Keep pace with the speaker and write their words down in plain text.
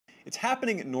It's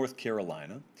happening at North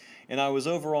Carolina, and I was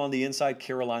over on the Inside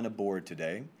Carolina board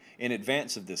today in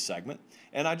advance of this segment,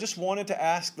 and I just wanted to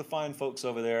ask the fine folks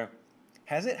over there,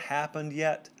 has it happened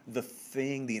yet? The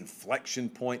thing, the inflection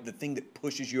point, the thing that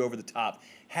pushes you over the top.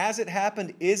 Has it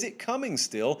happened? Is it coming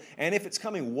still? And if it's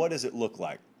coming, what does it look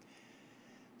like?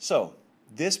 So,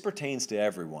 this pertains to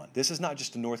everyone. This is not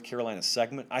just a North Carolina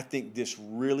segment. I think this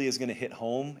really is going to hit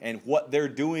home, and what they're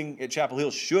doing at Chapel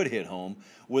Hill should hit home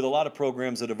with a lot of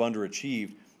programs that have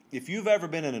underachieved. If you've ever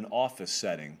been in an office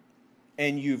setting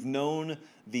and you've known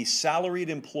the salaried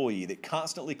employee that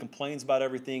constantly complains about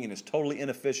everything and is totally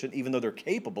inefficient, even though they're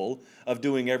capable of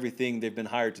doing everything they've been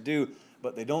hired to do,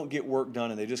 but they don't get work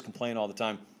done and they just complain all the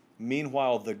time.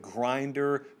 Meanwhile, the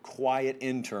grinder, quiet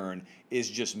intern is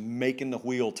just making the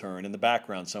wheel turn in the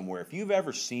background somewhere. If you've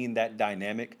ever seen that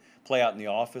dynamic play out in the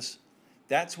office,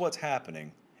 that's what's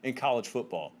happening in college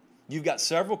football. You've got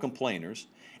several complainers,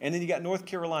 and then you got North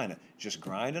Carolina just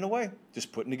grinding away,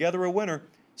 just putting together a winner.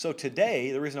 So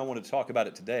today, the reason I wanted to talk about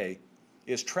it today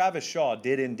is Travis Shaw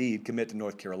did indeed commit to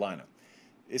North Carolina.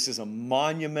 This is a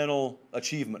monumental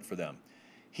achievement for them.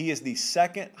 He is the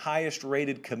second highest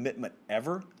rated commitment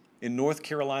ever in North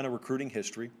Carolina recruiting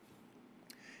history.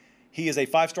 He is a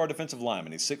five-star defensive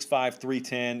lineman. He's 6'5",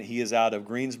 310. He is out of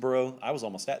Greensboro. I was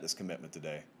almost at this commitment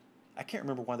today. I can't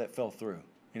remember why that fell through.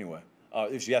 Anyway,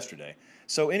 it was yesterday.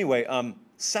 So anyway,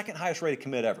 second highest rated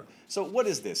commit ever. So what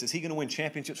is this? Is he going to win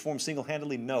championships for him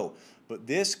single-handedly? No. But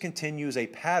this continues a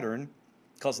pattern,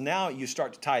 because now you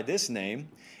start to tie this name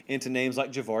into names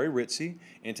like Javari Ritzie,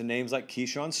 into names like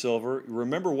Keyshawn Silver.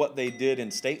 Remember what they did in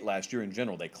state last year in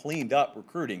general. They cleaned up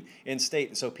recruiting in state.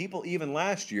 And so people even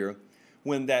last year,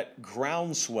 when that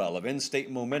groundswell of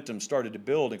in-state momentum started to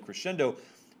build and crescendo,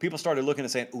 people started looking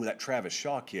and saying, ooh, that Travis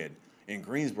Shaw kid in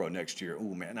Greensboro next year,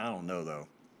 ooh, man, I don't know, though.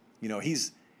 You know,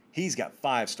 he's got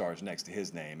 5 stars next to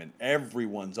his name, and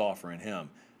everyone's offering him.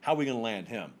 How are we going to land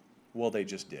him? Well, they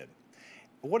just did.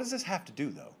 What does this have to do,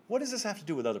 though? What does this have to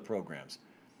do with other programs?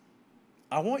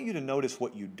 I want you to notice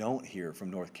what you don't hear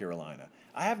from North Carolina.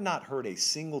 I have not heard a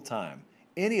single time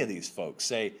any of these folks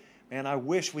say, man, I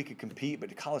wish we could compete,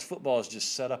 but college football is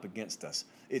just set up against us.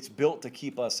 It's built to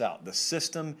keep us out. The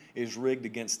system is rigged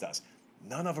against us.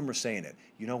 None of them are saying it.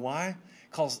 You know why?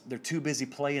 Because they're too busy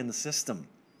playing the system.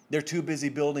 They're too busy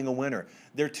building a winner.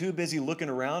 They're too busy looking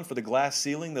around for the glass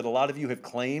ceiling that a lot of you have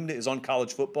claimed is on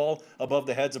college football above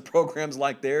the heads of programs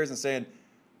like theirs and saying,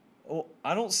 oh,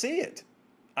 I don't see it.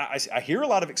 I hear a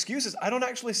lot of excuses. I don't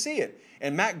actually see it.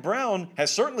 And Mac Brown has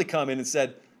certainly come in and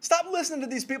said, stop listening to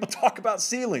these people talk about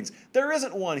ceilings. There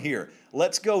isn't one here.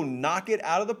 Let's go knock it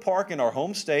out of the park in our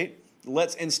home state.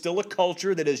 Let's instill a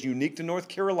culture that is unique to North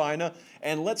Carolina,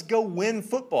 and let's go win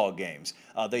football games.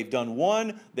 They've done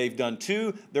 1, they've done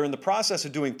 2, they're in the process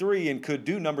of doing 3 and could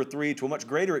do number 3 to a much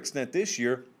greater extent this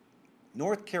year.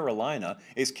 North Carolina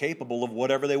is capable of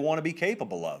whatever they want to be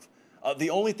capable of.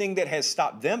 The only thing that has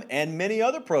stopped them and many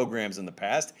other programs in the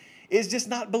past is just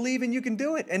not believing you can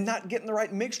do it and not getting the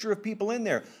right mixture of people in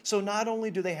there. So not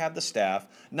only do they have the staff,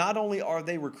 not only are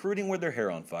they recruiting with their hair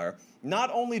on fire,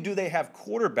 not only do they have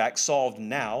quarterback solved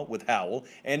now with Howell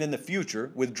and in the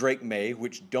future with Drake May,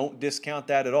 which don't discount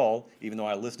that at all, even though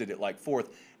I listed it like 4th,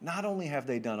 not only have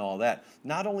they done all that,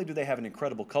 not only do they have an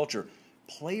incredible culture,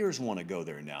 players want to go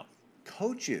there now.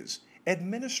 Coaches,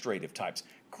 administrative types,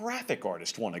 graphic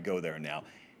artists want to go there now.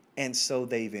 And so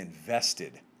they've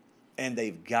invested. And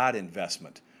they've got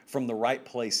investment from the right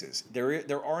places.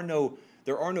 There are no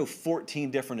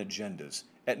 14 different agendas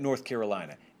at North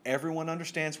Carolina. Everyone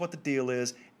understands what the deal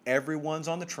is. Everyone's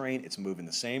on the train. It's moving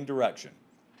the same direction.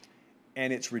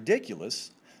 And it's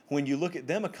ridiculous when you look at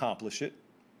them accomplish it.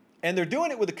 And they're doing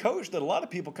it with a coach that a lot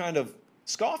of people kind of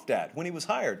scoffed at when he was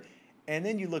hired. And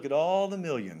then you look at all the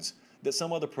millions that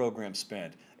some other programs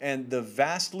spend and the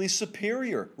vastly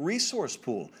superior resource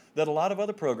pool that a lot of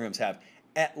other programs have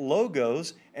at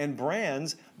logos and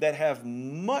brands that have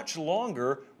much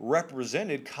longer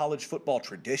represented college football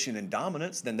tradition and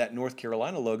dominance than that North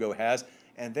Carolina logo has,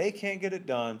 and they can't get it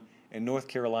done, and North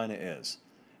Carolina is.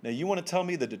 Now, you want to tell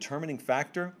me the determining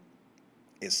factor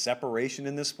is separation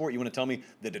in this sport? You want to tell me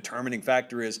the determining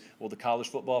factor is, well, the college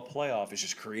football playoff has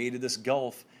just created this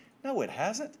gulf? No, it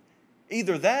hasn't.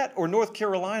 Either that or North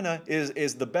Carolina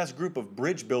is the best group of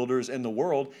bridge builders in the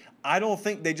world. I don't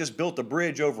think they just built a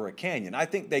bridge over a canyon. I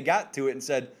think they got to it and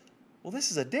said, well,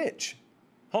 this is a ditch.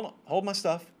 Hold on, hold my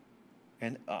stuff,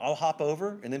 and I'll hop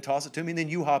over, and then toss it to me, and then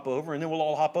you hop over, and then we'll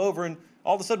all hop over, and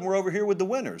all of a sudden we're over here with the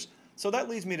winners. So that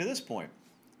leads me to this point.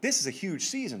 This is a huge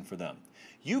season for them.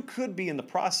 You could be in the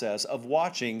process of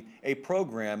watching a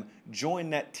program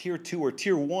join that Tier 2 or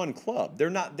Tier 1 club.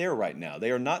 They're not there right now.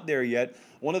 They are not there yet.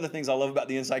 One of the things I love about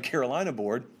the Inside Carolina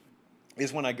board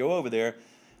is when I go over there,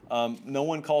 no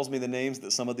one calls me the names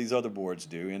that some of these other boards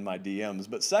do in my DMs.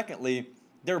 But secondly,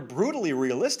 they're brutally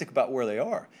realistic about where they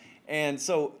are. And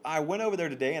so I went over there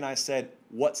today and I said,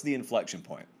 what's the inflection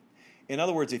point? In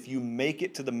other words, if you make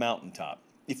it to the mountaintop,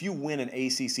 if you win an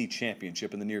ACC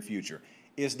championship in the near future,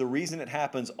 is the reason it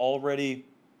happens already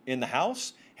in the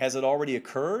house? Has it already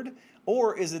occurred?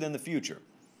 Or is it in the future?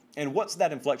 And what's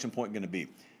that inflection point going to be?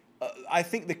 I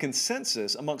think the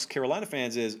consensus amongst Carolina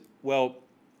fans is, well,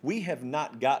 we have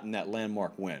not gotten that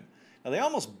landmark win. Now, they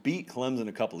almost beat Clemson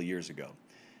a couple of years ago.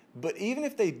 But even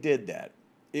if they did that,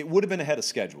 it would have been ahead of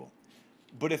schedule.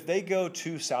 But if they go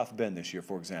to South Bend this year,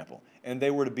 for example, and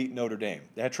they were to beat Notre Dame,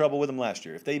 they had trouble with them last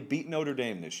year. If they beat Notre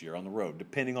Dame this year on the road,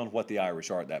 depending on what the Irish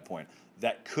are at that point,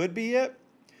 that could be it.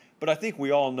 But I think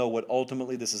we all know what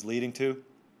ultimately this is leading to.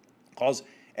 Because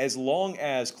as long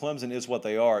as Clemson is what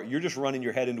they are, you're just running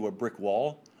your head into a brick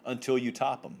wall until you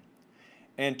top them.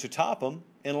 And to top them,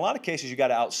 in a lot of cases, you got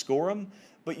to outscore them,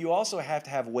 but you also have to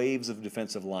have waves of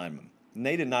defensive linemen. And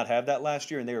they did not have that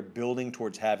last year, and they are building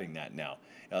towards having that now.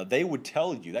 They would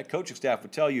tell you, that coaching staff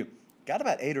would tell you, got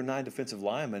about 8 or 9 defensive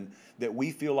linemen that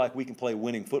we feel like we can play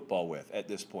winning football with at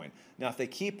this point. Now, if they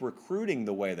keep recruiting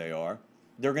the way they are,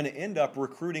 they're going to end up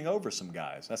recruiting over some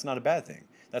guys. That's not a bad thing.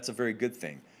 That's a very good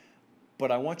thing.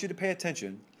 But I want you to pay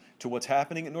attention to what's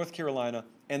happening at North Carolina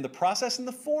and the process and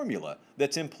the formula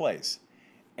that's in place.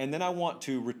 And then I want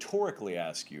to rhetorically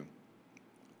ask you,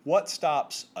 what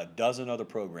stops a dozen other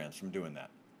programs from doing that?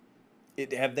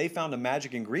 Have they found a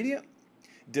magic ingredient?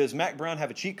 Does Mac Brown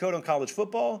have a cheat code on college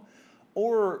football?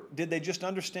 Or did they just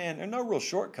understand there are no real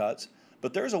shortcuts,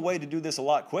 but there's a way to do this a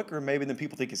lot quicker maybe than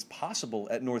people think is possible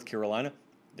at North Carolina?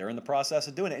 They're in the process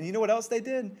of doing it. And you know what else they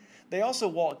did? They also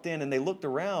walked in and they looked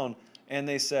around and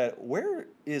they said, where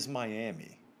is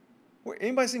Miami?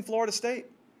 Anybody seen Florida State?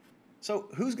 So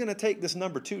who's going to take this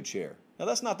number 2 chair? Now,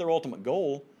 that's not their ultimate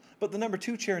goal, but the number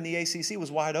 2 chair in the ACC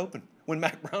was wide open when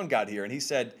Mac Brown got here. And he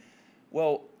said,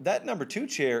 well, that number 2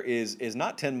 chair is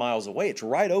not 10 miles away. It's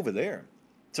right over there.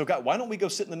 So God, why don't we go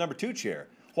sit in the number 2 chair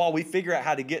while we figure out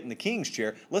how to get in the King's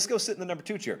chair? Let's go sit in the number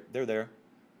 2 chair. They're there.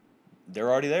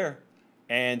 They're already there.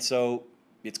 And so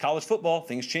it's college football.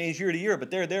 Things change year to year, but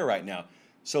they're there right now.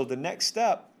 So the next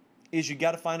step is you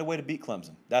got to find a way to beat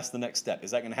Clemson. That's the next step.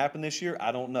 Is that going to happen this year?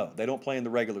 I don't know. They don't play in the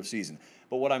regular season.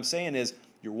 But what I'm saying is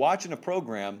you're watching a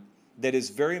program that is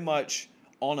very much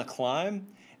on a climb,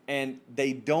 and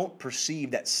they don't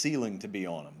perceive that ceiling to be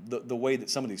on them the way that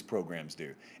some of these programs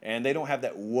do. And they don't have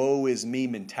that woe is me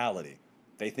mentality.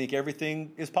 They think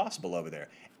everything is possible over there.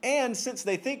 And since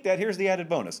they think that, here's the added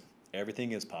bonus.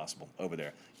 Everything is possible over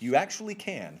there. You actually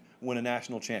can win a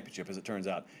national championship, as it turns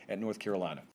out, at North Carolina.